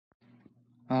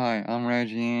Hi, I'm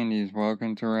Reggie Andes.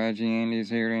 Welcome to Reggie Andes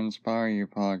Here to Inspire You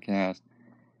podcast.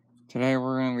 Today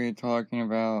we're going to be talking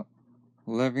about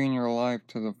living your life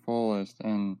to the fullest.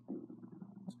 And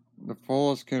the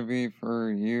fullest could be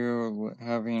for you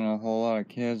having a whole lot of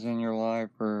kids in your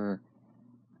life, or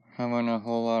having a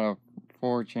whole lot of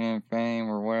fortune and fame,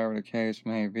 or whatever the case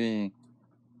may be.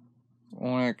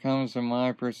 When it comes to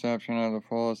my perception of the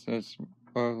fullest, it's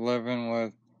both living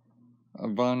with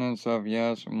abundance of,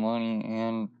 yes, money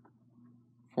and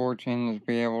fortune to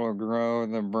be able to grow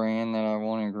the brand that I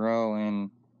want to grow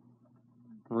and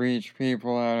reach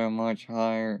people at a much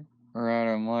higher or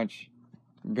at a much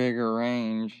bigger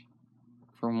range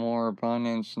for more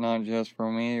abundance, not just for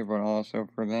me but also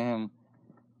for them.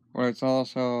 But it's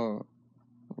also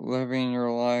living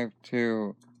your life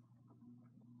to,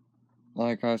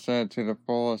 like I said, to the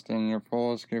fullest, and your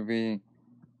fullest could be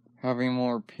having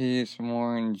more peace,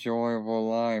 more enjoyable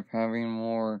life, having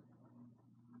more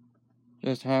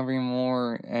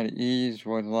at ease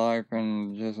with life,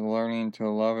 and just learning to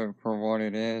love it for what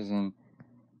it is, and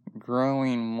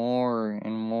growing more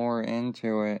and more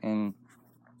into it, and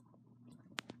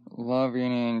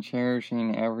loving and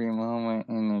cherishing every moment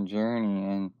in the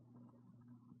journey. And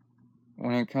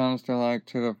when it comes to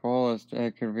the fullest,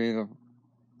 it could be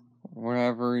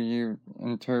whatever you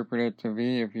interpret it to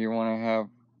be. If you want to have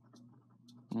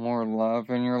more love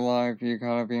in your life, you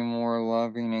gotta be more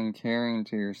loving and caring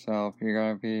to yourself.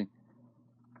 And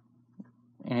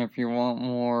if you want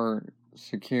more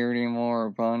security, more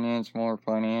abundance, more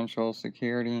financial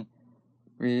security,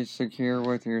 be secure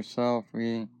with yourself,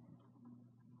 and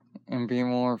be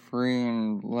more free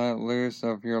and let loose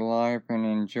of your life and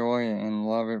enjoy it and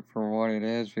love it for what it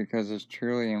is, because it's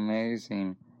truly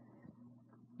amazing.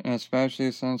 And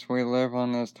especially since we live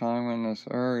on this time in this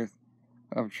earth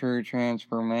of true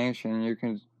transformation, you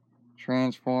can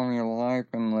transform your life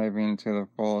in living to the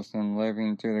fullest and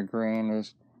living to the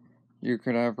grandest you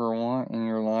could ever want in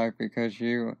your life, because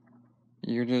you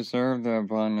deserve the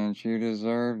abundance. You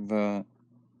deserve the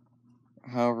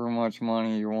however much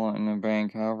money you want in the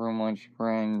bank, however much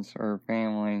friends or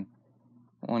family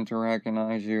want to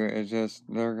recognize you. It's just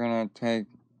they're gonna take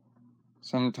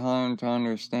some time to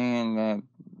understand that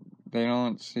they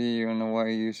don't see you in the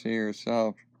way you see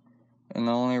yourself. And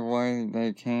the only way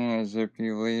they can is if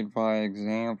you lead by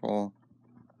example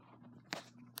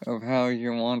of how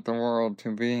you want the world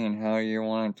to be and how you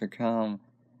want it to come.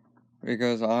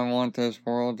 Because I want this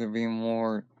world to be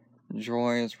more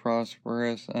joyous,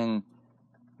 prosperous, and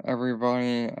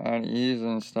everybody at ease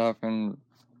and stuff. And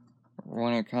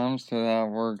when it comes to that,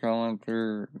 we're going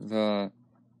through the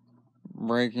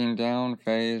breaking down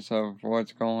phase of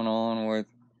what's going on with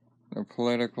the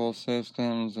political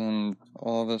systems and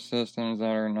all the systems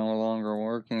that are no longer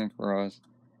working for us.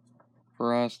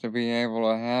 For us to be able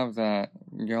to have that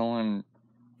going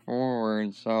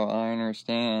forward, so I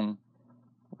understand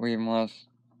we must,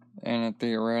 in a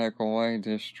theoretical way,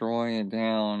 destroy it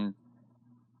down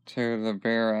to the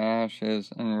bare ashes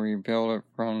and rebuild it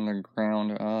from the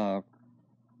ground up,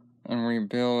 and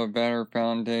rebuild a better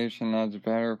foundation that's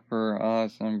better for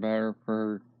us and better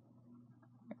for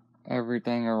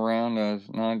everything around us,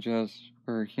 not just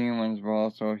for humans but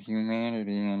also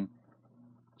humanity, and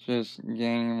just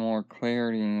gaining more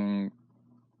clarity and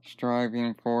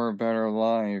striving for a better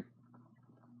life.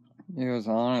 Because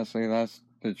honestly, that's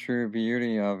the true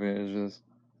beauty of it, is just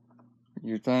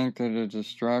you think that the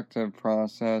destructive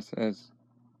process is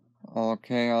all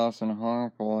chaos and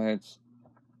harmful. It's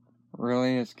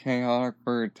chaotic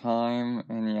for a time,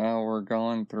 and yeah, we're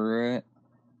going through it,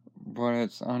 but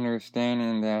it's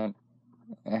understanding that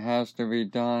it has to be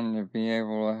done to be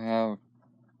able to have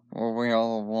what we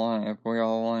all want. If we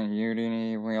all want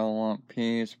unity, we all want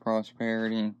peace,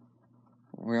 prosperity,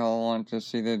 we all want to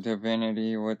see the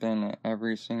divinity within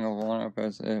every single one of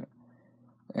us. It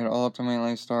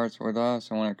ultimately starts with us,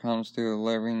 and when it comes to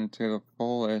living to the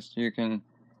fullest, you can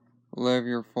live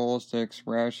your fullest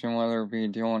expression, whether it be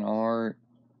doing art,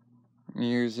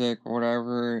 music,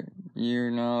 whatever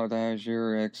you know that is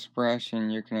your expression.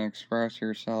 You can express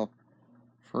yourself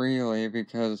freely,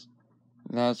 because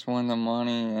that's when the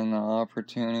money and the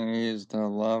opportunities to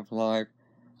love life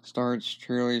starts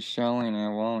truly showing.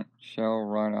 It won't show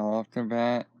right off the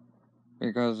bat,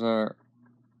 because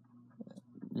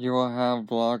you will have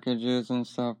blockages and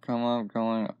stuff come up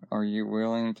going, are you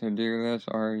willing to do this?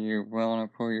 Are you willing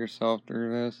to put yourself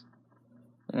through this?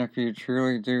 And if you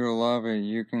truly do love it,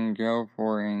 you can go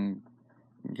for it and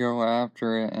go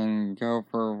after it and go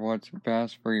for what's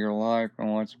best for your life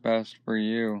and what's best for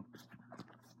you.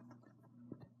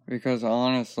 Because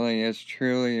honestly, it's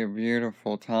truly a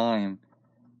beautiful time.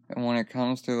 And when it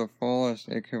comes to the fullest,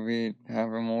 it could be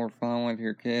having more fun with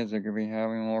your kids. It could be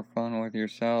having more fun with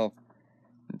yourself.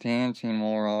 Dancing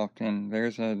more often.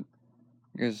 There's a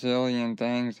gazillion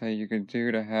things that you could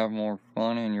do to have more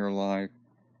fun in your life.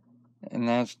 And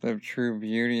that's the true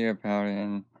beauty about it.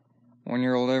 And when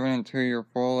you're living to your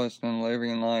fullest and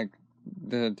living like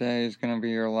the day is going to be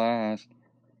your last,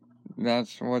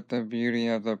 that's what the beauty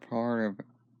of the part of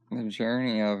the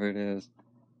journey of it is.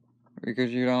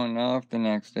 Because you don't know if the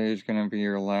next day is going to be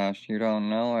your last. You don't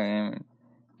know it. And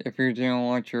if you're doing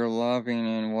what you're loving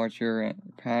and what your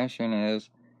passion is,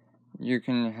 you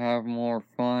can have more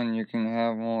fun. You can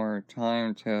have more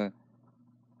time to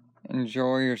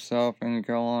enjoy yourself and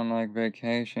go on like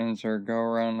vacations or go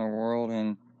around the world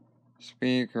and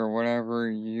speak or whatever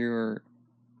you're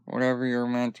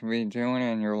meant to be doing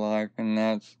in your life. And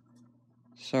that's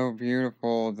so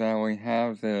beautiful that we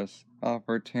have this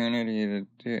opportunity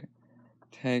to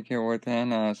take it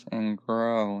within us and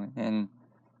grow and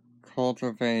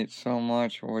cultivate so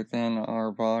much within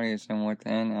our bodies and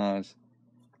within us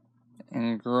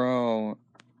and grow.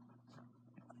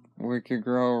 We could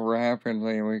grow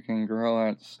rapidly, we can grow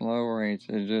at slow rates.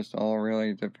 It just all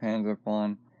really depends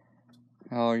upon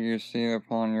how you see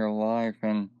upon your life.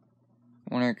 And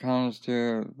when it comes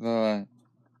to the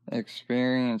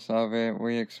experience of it,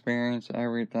 we experience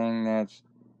everything that's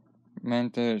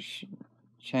meant to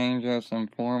change us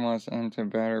and form us into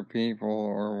better people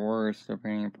or worse,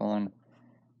 depending upon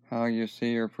how you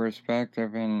see your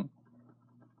perspective. And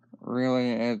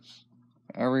really,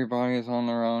 everybody's on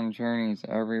their own journeys.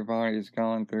 Everybody's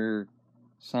going through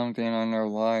something in their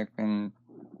life. And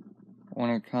when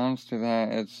it comes to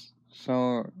that, it's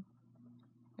so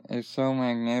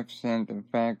magnificent, the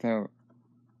fact that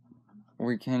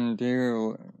we can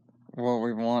do what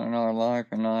we want in our life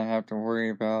and not have to worry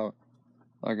about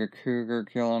like a cougar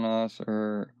killing us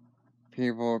or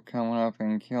people coming up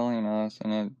and killing us.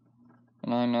 And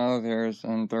I know there's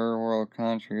in third world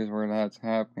countries where that's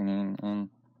happening, and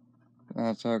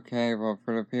that's okay. But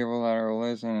for the people that are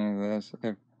listening to this,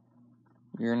 if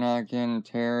you're not getting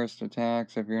terrorist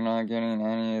attacks, if you're not getting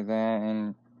any of that,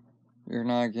 and you're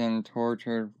not getting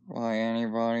tortured by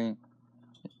anybody,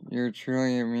 you're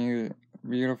truly a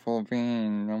beautiful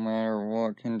being, no matter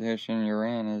what condition you're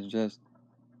in. It's just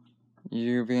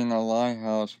you being a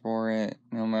lighthouse for it,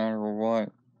 no matter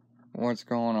what's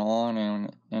going on in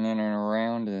and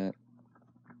around it.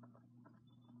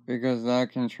 Because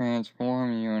that can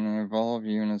transform you and evolve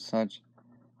you in such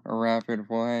a rapid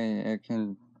way. It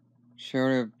can show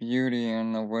the beauty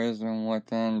and the wisdom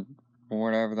within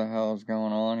whatever the hell is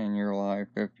going on in your life.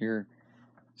 If you're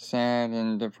sad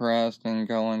and depressed and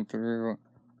going through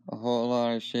a whole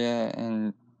lot of shit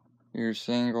and you're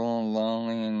single and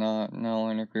lonely and not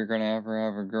knowing if you're gonna ever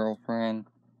have a girlfriend,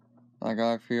 like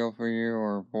I feel for you,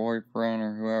 or boyfriend,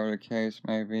 or whoever the case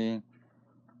may be.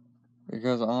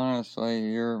 Because honestly,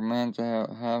 you're meant to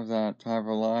have that type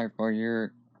of life, but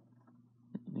you're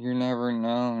never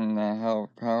known that how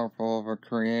powerful of a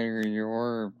creator you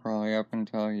were, probably up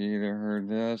until you either heard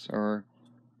this or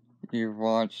you've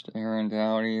watched Aaron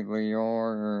Dowdy, Leor,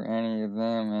 or any of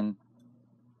them, and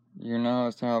you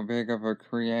notice how big of a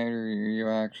creator you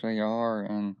actually are.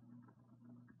 And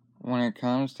when it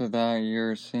comes to that,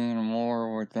 you're seeing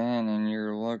more within, and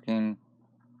you're looking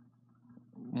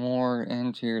more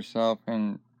into yourself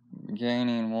and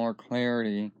gaining more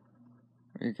clarity,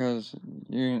 because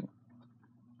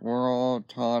we're all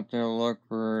taught to look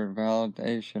for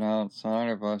validation outside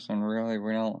of us, and really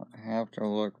we don't have to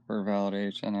look for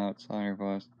validation outside of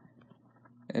us.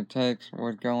 It takes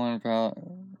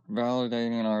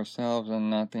validating ourselves and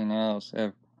nothing else,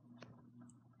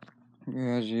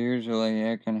 because usually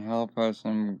it can help us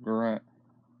and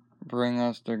bring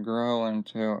us to grow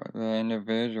into the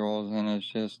individuals. And it's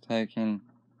just taking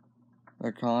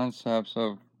the concepts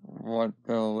of what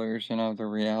the illusion of the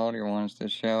reality wants to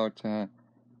show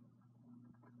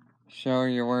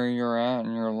you where you're at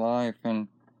in your life. And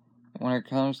when it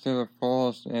comes to the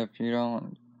fullest, if you're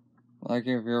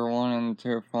wanting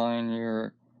to find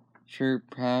your true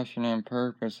passion and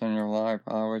purpose in your life,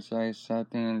 I would say set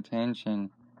the intention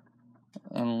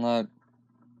and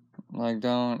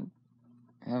don't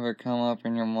have it come up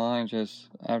in your mind. Just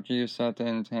after you set the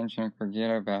intention,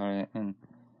 forget about it. And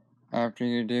after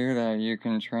you do that, you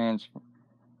can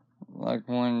like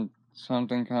when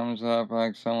something comes up,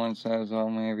 like someone says, oh,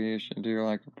 maybe you should do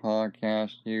like a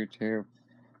podcast, YouTube,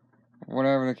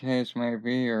 whatever the case may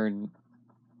be, or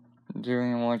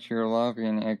doing what you're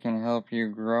loving, it can help you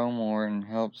grow more and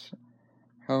help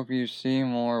you see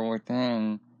more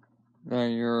within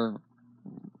that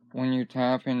when you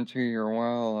tap into your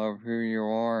well of who you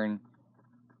are, and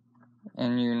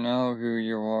and you know who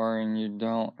you are, and you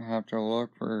don't have to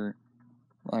look for,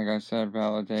 like I said,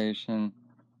 validation.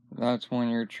 That's when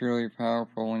you're truly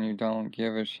powerful, when you don't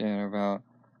give a shit about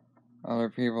other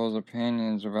people's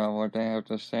opinions about what they have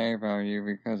to say about you,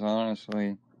 because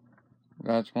honestly,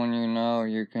 that's when you know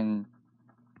you're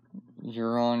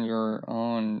on your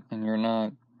own and you're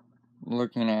not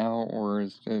looking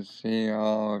outwards to see,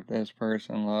 oh, if this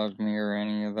person loves me or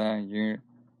any of that.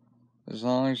 As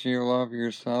long as you love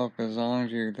yourself, as long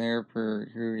as you're there for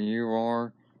who you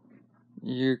are,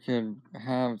 you could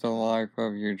have the life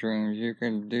of your dreams. You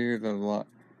can do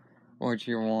what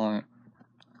you want.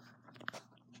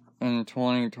 And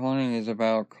 2020 is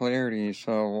about clarity.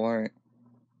 So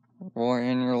what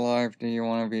in your life do you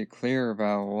want to be clear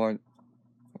about?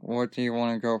 What do you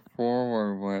want to go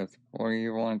forward with? What do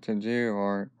you want to do?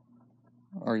 Or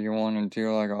you want to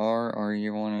do like art, or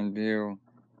you want to do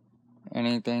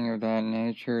anything of that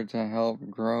nature to help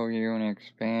grow you and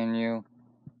expand you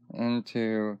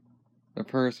into the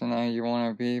person that you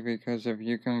want to be. Because if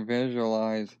you can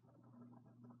visualize,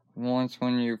 once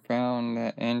when you found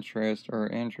that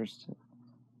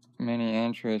many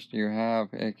interests you have,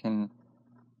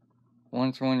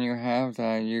 once when you have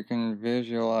that, you can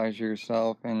visualize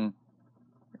yourself and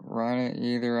write it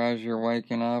either as you're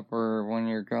waking up or when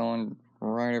you're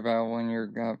right about when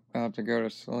you're about to go to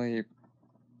sleep.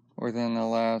 Within the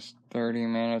last 30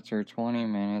 minutes or 20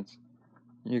 minutes,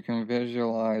 you can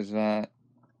visualize that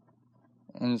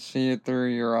and see it through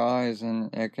your eyes, and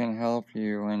it can help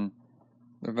you. And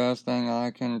the best thing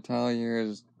I can tell you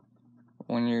is,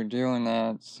 when you're doing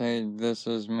that, say, "This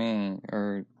is me,"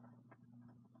 or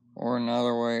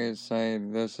another way is say,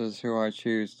 "This is who I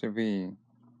choose to be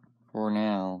for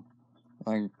now."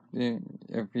 Like,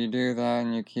 if you do that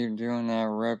and you keep doing that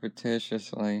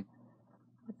repetitiously,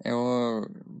 it will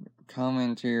come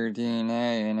into your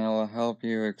DNA and it will help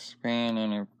you expand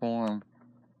and inform.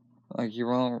 Like, you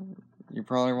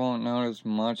probably won't notice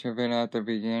much of it at the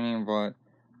beginning, but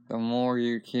the more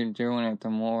you keep doing it, the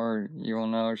more you will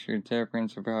notice your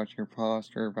difference about your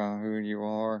posture, about who you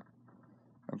are,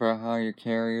 about how you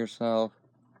carry yourself.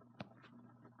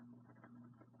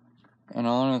 And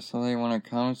honestly, when it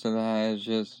comes to that, it's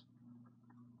just,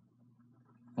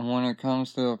 when it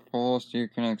comes to the fullest, you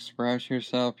can express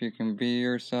yourself, you can be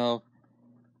yourself.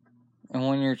 And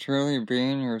when you're truly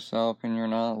being yourself and you're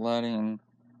not letting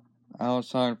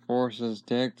outside forces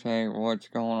dictate what's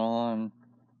going on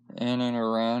in and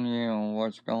around you and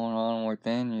what's going on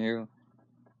within you,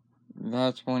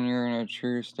 that's when you're in a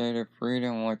true state of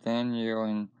freedom within you,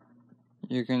 and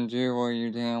you can do what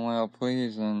you damn well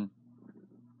please. And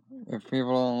if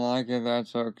people don't like it,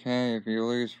 that's okay. If you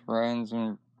lose friends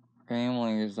and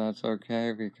families, that's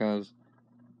okay, because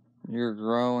you're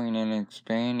growing and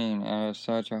expanding at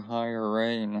such a higher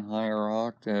rate and higher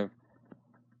octave.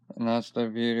 And that's the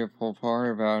beautiful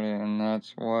part about it, and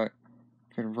that's what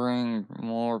could bring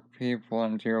more people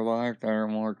into your life that are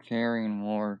more caring,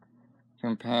 more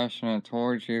compassionate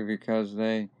towards you, because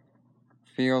they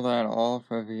feel that off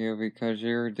of you, because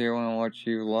you're doing what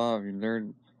you love.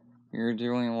 You're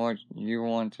doing what you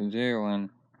want to do, and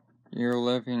you're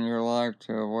living your life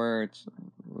to where it's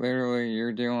literally,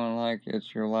 you're doing like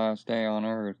it's your last day on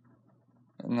earth.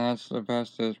 And that's the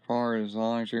bestest part. As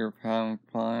long as you're having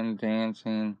fun,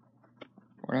 dancing,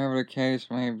 whatever the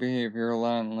case may be, if you're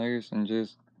letting loose and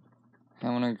just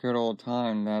having a good old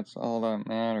time, that's all that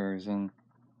matters. And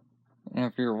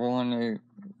if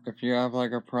if you have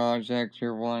like a project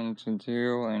you're wanting to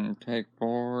do and take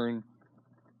forward,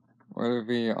 whether it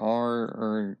be art,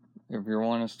 or if you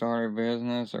want to start a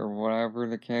business, or whatever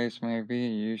the case may be,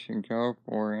 you should go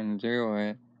for it and do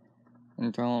it.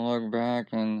 And don't look back.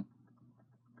 And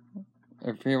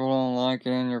if people don't like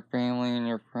it in your family and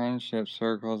your friendship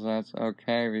circles, that's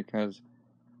okay, because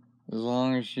as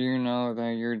long as you know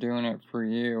that you're doing it for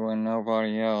you and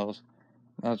nobody else,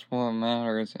 that's what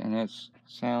matters. And it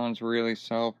sounds really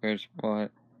selfish,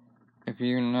 but if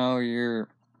you know you've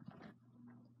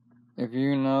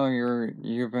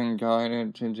been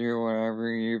guided to do whatever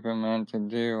you've been meant to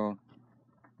do,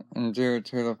 and do it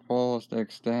to the fullest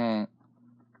extent,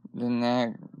 then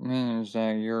that means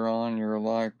that you're on your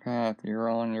life path, you're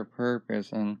on your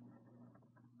purpose. And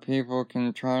people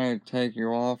can try to take you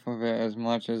off of it as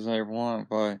much as they want,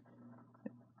 but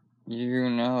you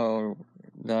know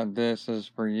that this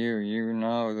is for you. You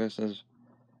know this is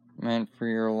meant for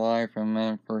your life and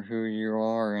meant for who you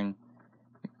are, and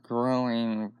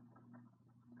growing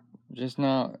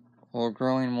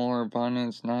more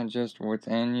abundance, not just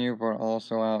within you, but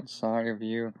also outside of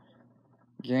you.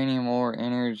 Gaining more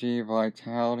energy,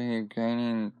 vitality,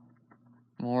 gaining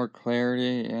more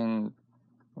clarity, and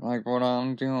Like what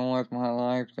I'm doing with my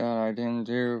life that I didn't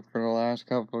do for the last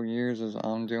couple of years is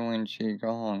I'm doing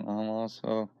Qigong. I'm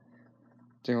also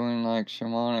doing like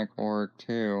shamanic work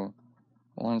too.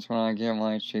 Once when I get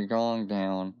my Qigong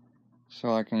down,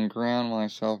 so I can ground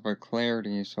myself with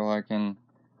clarity, so I can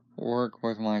work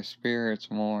with my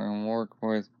spirits more and work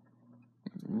with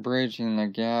bridging the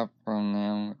gap from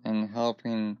them and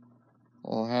helping,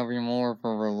 well, having more of a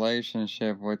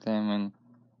relationship with them and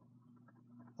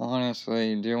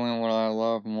honestly doing what I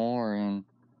love more. And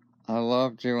I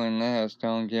love doing this,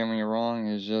 don't get me wrong,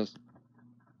 it's just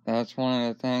that's one of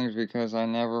the things because I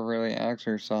never really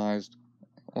exercised.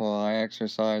 Well, I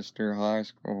exercised through high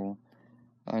school.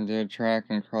 I did track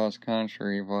and cross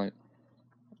country, but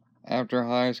after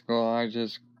high school I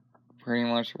just pretty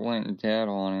much went dead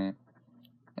on it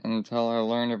until I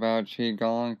learned about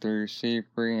Qigong through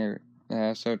C3, the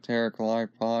Esoteric Life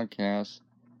podcast.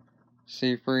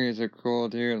 C3 is a cool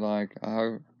dude, like,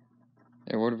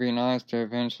 it would be nice to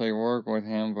eventually work with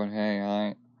him, but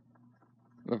hey,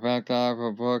 the fact that I have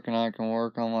a book and I can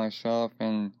work on myself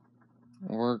and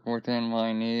work within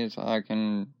my needs,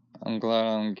 I'm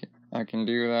glad I can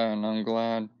do that, and I'm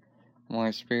glad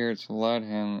my spirits led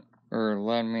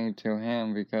me to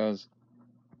him, because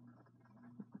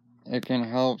it can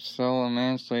help so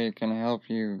immensely. It can help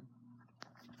you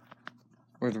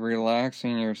with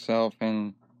relaxing yourself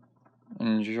and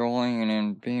enjoying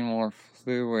and being more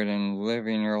fluid and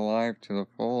living your life to the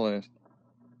fullest.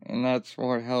 And that's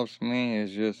what helps me,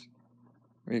 is just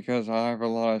because I have a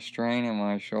lot of strain in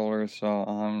my shoulders, so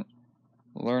I'm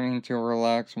learning to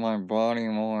relax my body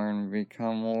more and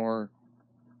become more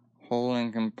whole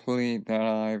and complete that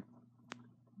I've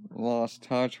lost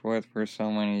touch with for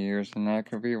so many years. And that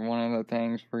could be one of the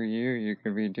things for you. You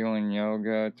could be doing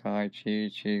yoga, tai chi,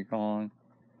 qigong,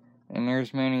 and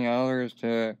there's many others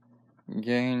to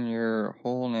gain your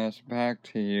wholeness back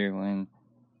to you. And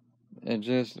it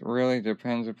just really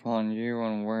depends upon you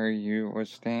and where you would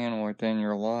stand within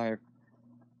your life.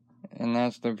 And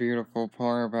that's the beautiful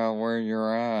part about where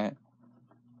you're at.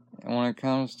 And when it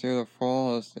comes to the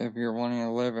fullest, if you're wanting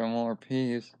to live in more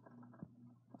peace,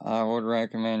 I would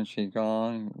recommend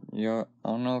Qigong. I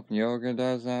don't know if yoga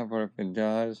does that, but if it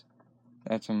does,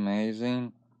 that's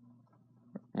amazing.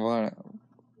 But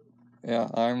yeah,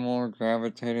 I'm more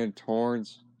gravitated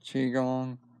towards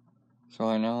Qigong. So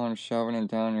I know I'm shoving it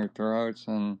down your throats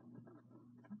and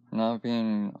not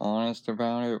being honest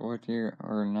about it with you,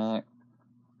 or not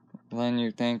letting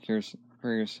you think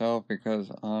for yourself, because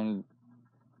I'm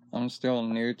still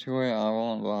new to it, I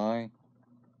won't lie.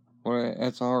 But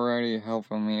it's already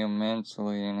helping me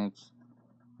immensely, and it's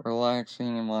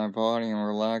relaxing in my body and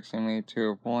relaxing me to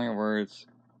a point where it's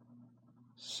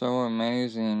so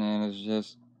amazing, and it's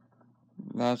just,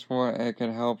 that's what it could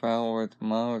help out with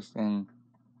most. And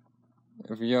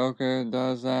if yoga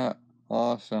does that,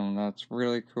 awesome, that's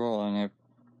really cool. And if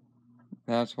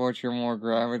that's what you're more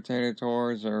gravitated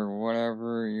towards, or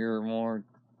whatever you're more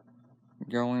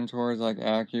going towards, like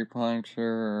acupuncture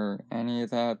or any of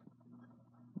that,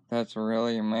 that's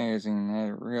really amazing.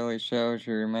 That really shows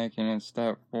you're making a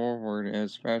step forward,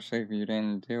 especially if you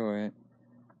didn't do it,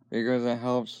 because it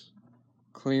helps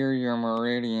clear your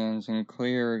meridians and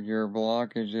clear your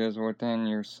blockages within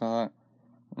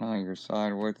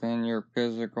within your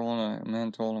physical and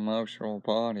mental and emotional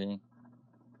body.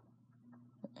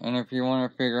 And if you want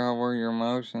to figure out where your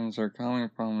emotions are coming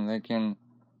from,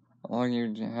 all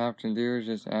you have to do is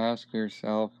just ask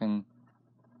yourself, and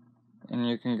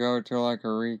you can go to like a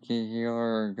Reiki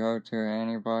healer, or go to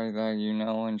anybody that you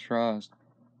know and trust.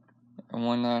 And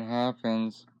when that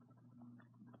happens,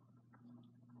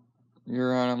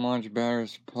 you're at a much better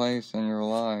place in your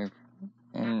life.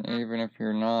 And even if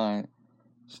you're not,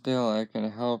 still it can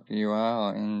help you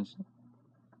out. And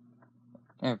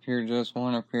if you just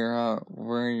want to figure out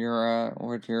where you're at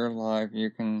with your life, you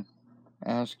can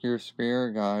ask your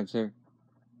spirit guides. If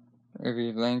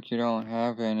you think you don't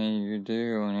have any, you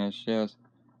do, and it's just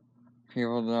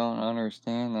people don't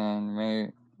understand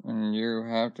that, and you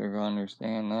have to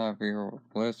understand that if you're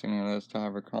listening to this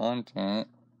type of content,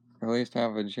 at least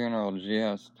have a general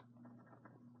gist.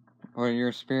 But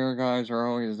your spirit guides are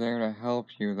always there to help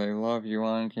you. They love you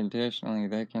unconditionally.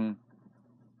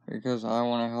 Because I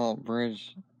want to help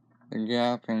bridge the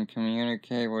gap and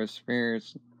communicate with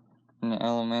spirits and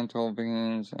elemental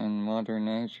beings and Mother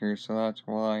Nature, so that's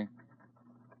why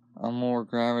I'm more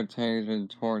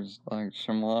gravitated towards like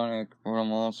shamanic, but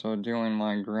I'm also doing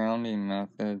my grounding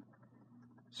method,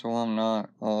 so I'm not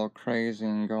all crazy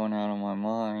and going out of my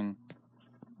mind.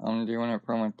 I'm doing it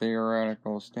from a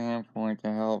theoretical standpoint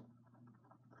to help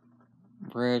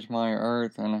bridge my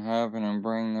earth and heaven and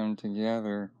bring them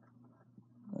together.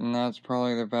 And that's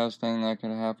probably the best thing that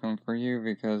could happen for you,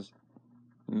 because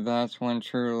that's when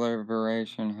true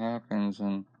liberation happens.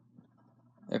 And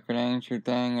if it ain't your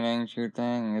thing, it ain't your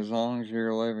thing. As long as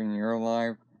you're living your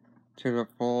life to the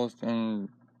fullest and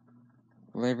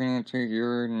living into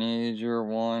your needs, your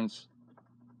wants,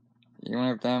 even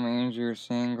if that means you're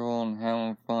single and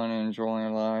having fun and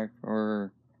enjoying life,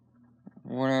 or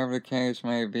whatever the case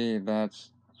may be,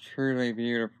 that's truly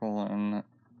beautiful. And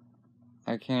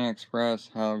I can't express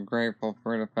how grateful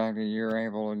for the fact that you're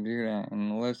able to do that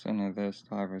and listen to this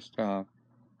type of stuff.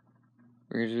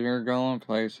 Because you're going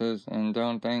places, and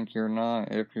don't think you're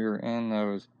not if you're in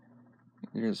those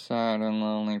sad and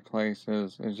lonely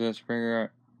places. It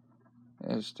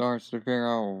starts to figure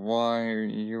out why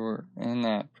you were in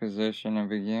that position to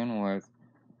begin with.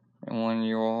 And when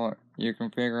you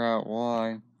can figure out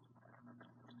why,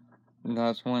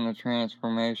 that's when the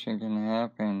transformation can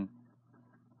happen.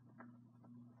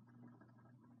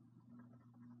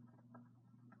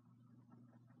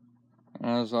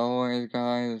 As always,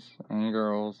 guys and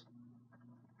girls,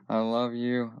 I love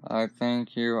you. I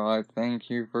thank you. I thank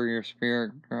you for your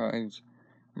spirit guides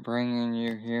bringing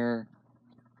you here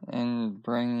and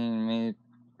bringing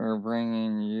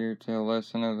you to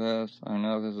listen to this. I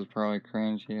know this is probably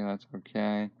cringy. That's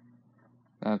okay.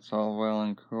 That's all well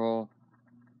and cool.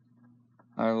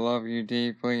 I love you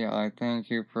deeply. I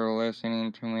thank you for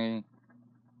listening to me.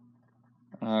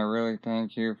 I really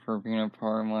thank you for being a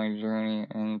part of my journey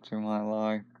into my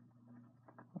life.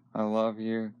 I love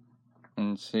you,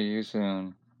 and see you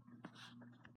soon.